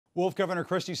Wolf, Governor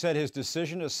Christie said his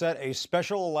decision to set a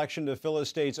special election to fill his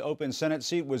state's open Senate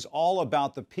seat was all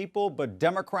about the people, but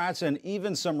Democrats and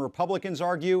even some Republicans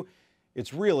argue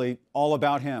it's really all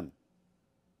about him.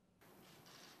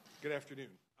 Good afternoon.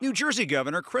 New Jersey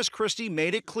Governor Chris Christie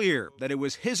made it clear that it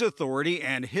was his authority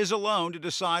and his alone to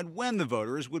decide when the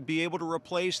voters would be able to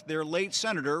replace their late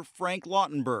Senator Frank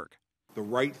Lautenberg. The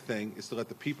right thing is to let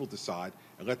the people decide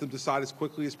and let them decide as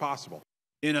quickly as possible.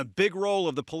 In a big roll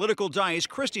of the political dice,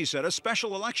 Christie set a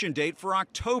special election date for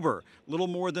October, little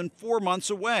more than 4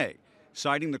 months away.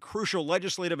 Citing the crucial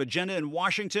legislative agenda in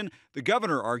Washington, the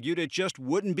governor argued it just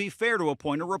wouldn't be fair to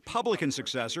appoint a Republican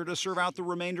successor to serve out the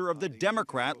remainder of the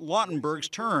Democrat Lautenberg's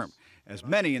term, as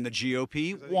many in the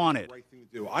GOP wanted.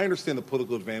 I understand the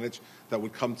political advantage that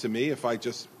would come to me if I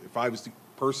was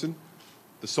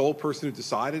the sole person who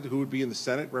decided who would be in the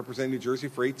Senate representing New Jersey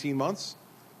for 18 months.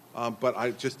 But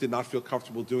I just did not feel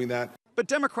comfortable doing that. But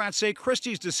Democrats say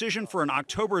Christie's decision for an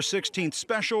October 16th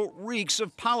special reeks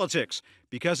of politics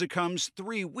because it comes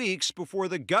 3 weeks before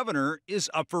the governor is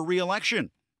up for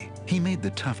re-election. He made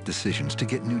the tough decisions to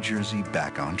get New Jersey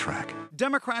back on track.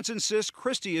 Democrats insist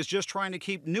Christie is just trying to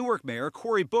keep Newark Mayor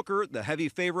Cory Booker, the heavy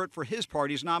favorite for his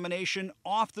party's nomination,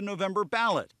 off the November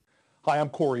ballot. Hi, I'm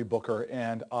Cory Booker,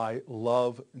 and I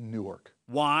love Newark.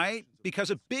 Why?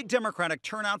 Because a big Democratic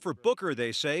turnout for Booker,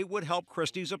 they say, would help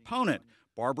Christie's opponent,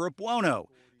 Barbara Buono,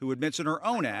 who admits in her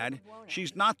own ad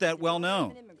she's not that well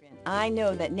known. I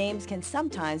know that names can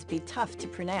sometimes be tough to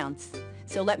pronounce,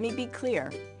 so let me be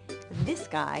clear. This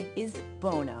guy is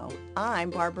Bono.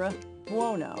 I'm Barbara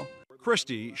Buono.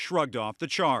 Christie shrugged off the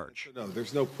charge. No,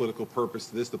 there's no political purpose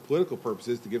to this. The political purpose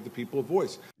is to give the people a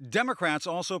voice. Democrats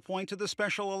also point to the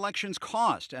special election's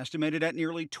cost, estimated at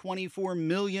nearly $24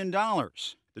 million.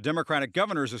 The Democratic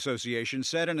Governors Association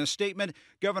said in a statement,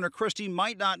 Governor Christie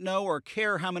might not know or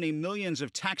care how many millions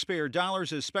of taxpayer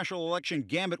dollars his special election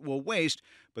gambit will waste,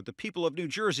 but the people of New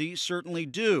Jersey certainly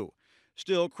do.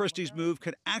 Still, Christie's move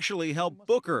could actually help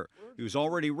Booker, who's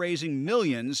already raising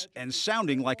millions and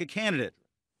sounding like a candidate.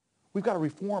 We've got to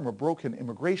reform a broken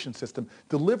immigration system,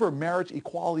 deliver marriage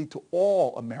equality to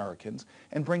all Americans,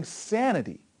 and bring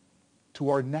sanity to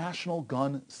our national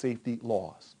gun safety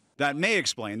laws. That may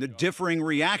explain the differing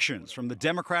reactions from the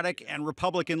Democratic and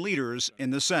Republican leaders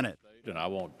in the Senate. And I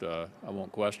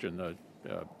won't question the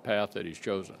path that he's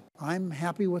chosen. I'm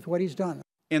happy with what he's done.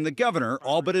 And the governor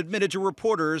all but admitted to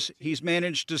reporters he's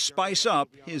managed to spice up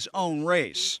his own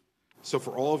race. So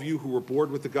for all of you who were bored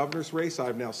with the governor's race,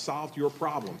 I've now solved your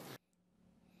problem.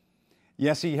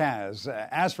 Yes, he has.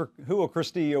 As for who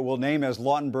Christie will name as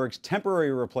Lautenberg's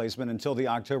temporary replacement until the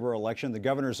October election, the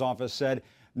governor's office said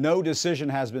no decision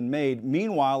has been made.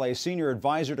 Meanwhile, a senior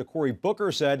advisor to Cory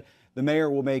Booker said the mayor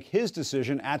will make his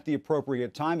decision at the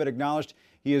appropriate time, but acknowledged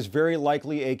he is very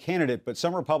likely a candidate. But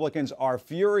some Republicans are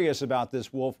furious about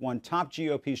this, Wolf. One top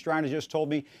GOP strategist told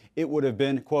me it would have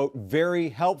been, quote, very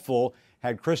helpful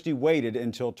had Christie waited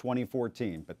until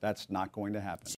 2014. But that's not going to happen.